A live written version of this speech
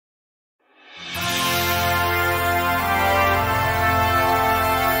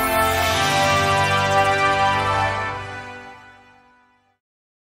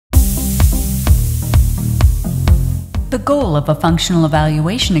The goal of a functional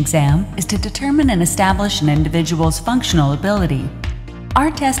evaluation exam is to determine and establish an individual's functional ability. Our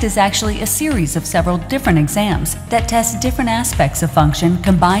test is actually a series of several different exams that test different aspects of function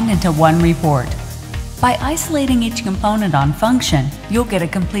combined into one report. By isolating each component on function, you'll get a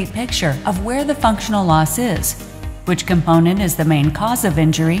complete picture of where the functional loss is, which component is the main cause of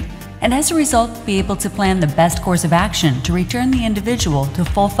injury, and as a result be able to plan the best course of action to return the individual to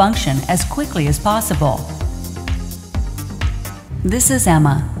full function as quickly as possible. This is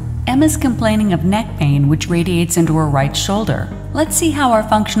Emma. Emma's complaining of neck pain which radiates into her right shoulder. Let's see how our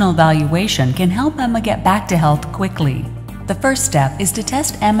functional evaluation can help Emma get back to health quickly. The first step is to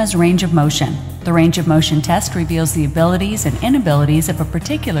test Emma's range of motion. The range of motion test reveals the abilities and inabilities of a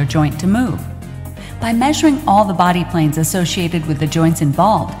particular joint to move. By measuring all the body planes associated with the joints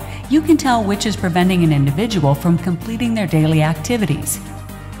involved, you can tell which is preventing an individual from completing their daily activities.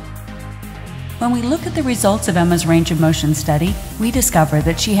 When we look at the results of Emma's range of motion study, we discover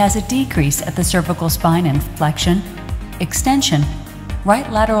that she has a decrease at the cervical spine in flexion, extension,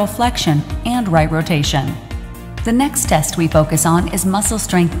 right lateral flexion, and right rotation. The next test we focus on is muscle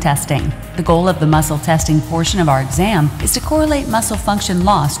strength testing. The goal of the muscle testing portion of our exam is to correlate muscle function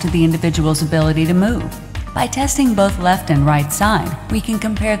loss to the individual's ability to move. By testing both left and right side, we can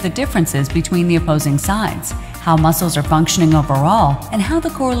compare the differences between the opposing sides, how muscles are functioning overall, and how the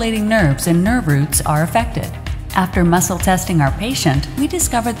correlating nerves and nerve roots are affected. After muscle testing our patient, we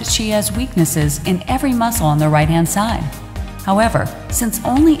discovered that she has weaknesses in every muscle on the right-hand side. However, since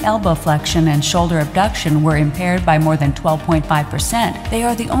only elbow flexion and shoulder abduction were impaired by more than 12.5%, they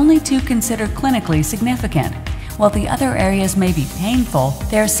are the only two considered clinically significant. While the other areas may be painful,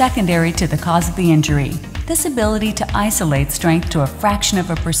 they are secondary to the cause of the injury. This ability to isolate strength to a fraction of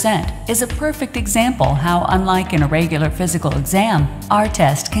a percent is a perfect example how, unlike in a regular physical exam, our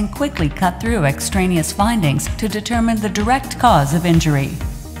test can quickly cut through extraneous findings to determine the direct cause of injury.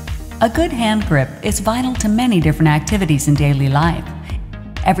 A good hand grip is vital to many different activities in daily life.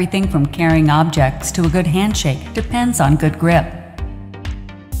 Everything from carrying objects to a good handshake depends on good grip.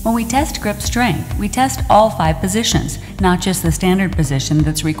 When we test grip strength, we test all 5 positions, not just the standard position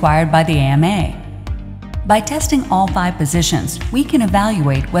that's required by the AMA. By testing all 5 positions, we can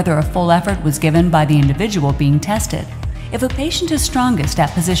evaluate whether a full effort was given by the individual being tested. If a patient is strongest at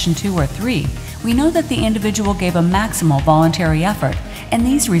position 2 or 3, we know that the individual gave a maximal voluntary effort, and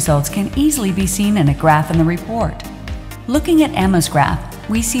these results can easily be seen in a graph in the report. Looking at Emma's graph,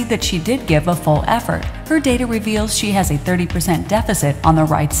 we see that she did give a full effort. Her data reveals she has a 30% deficit on the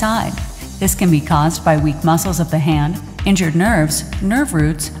right side. This can be caused by weak muscles of the hand, injured nerves, nerve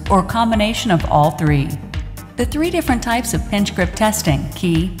roots, or a combination of all 3. The 3 different types of pinch grip testing,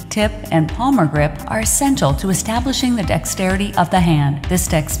 key, tip, and palmar grip, are essential to establishing the dexterity of the hand. This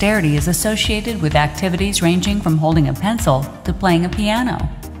dexterity is associated with activities ranging from holding a pencil to playing a piano.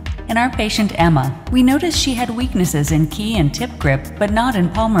 In our patient Emma, we noticed she had weaknesses in key and tip grip, but not in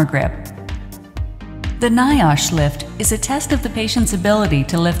palmar grip. The NIOSH lift is a test of the patient's ability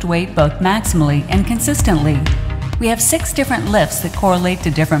to lift weight both maximally and consistently. We have 6 different lifts that correlate to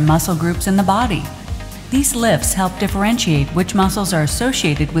different muscle groups in the body. These lifts help differentiate which muscles are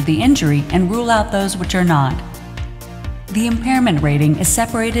associated with the injury and rule out those which are not. The impairment rating is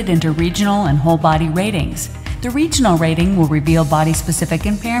separated into regional and whole body ratings. The regional rating will reveal body-specific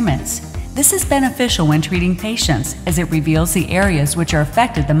impairments. This is beneficial when treating patients as it reveals the areas which are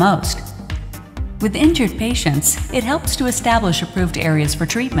affected the most. With injured patients, it helps to establish approved areas for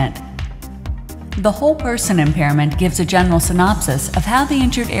treatment. The whole person impairment gives a general synopsis of how the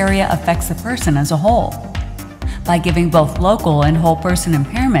injured area affects the person as a whole. By giving both local and whole person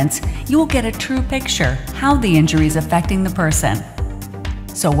impairments, you will get a true picture how the injury is affecting the person.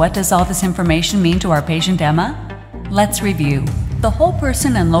 So what does all this information mean to our patient Emma? Let's review. The whole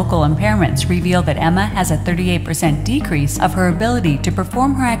person and local impairments reveal that Emma has a 38% decrease of her ability to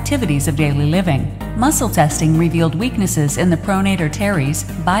perform her activities of daily living. Muscle testing revealed weaknesses in the pronator teres,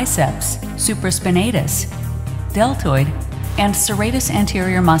 biceps, supraspinatus, deltoid, and serratus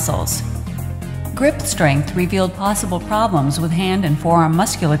anterior muscles. Grip strength revealed possible problems with hand and forearm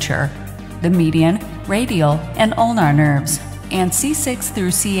musculature, the median, radial, and ulnar nerves, and C6 through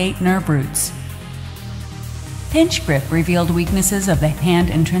C8 nerve roots. Pinch grip revealed weaknesses of the hand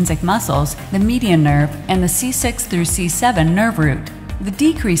intrinsic muscles, the median nerve, and the C6 through C7 nerve root. The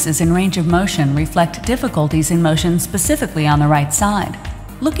decreases in range of motion reflect difficulties in motion specifically on the right side.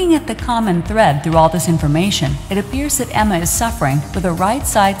 Looking at the common thread through all this information, it appears that Emma is suffering with a right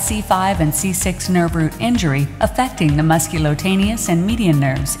side C5 and C6 nerve root injury affecting the musculocutaneous and median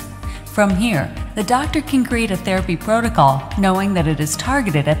nerves. From here, the doctor can create a therapy protocol knowing that it is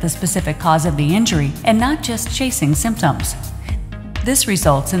targeted at the specific cause of the injury and not just chasing symptoms. This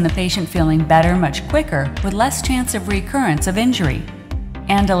results in the patient feeling better much quicker with less chance of recurrence of injury,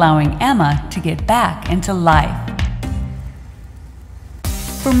 and allowing Emma to get back into life.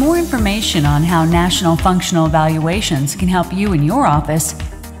 For more information on how National Functional Evaluations can help you in your office,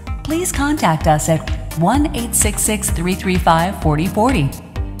 please contact us at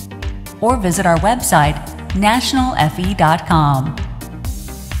 1-866-335-4040 or visit our website nationalfe.com.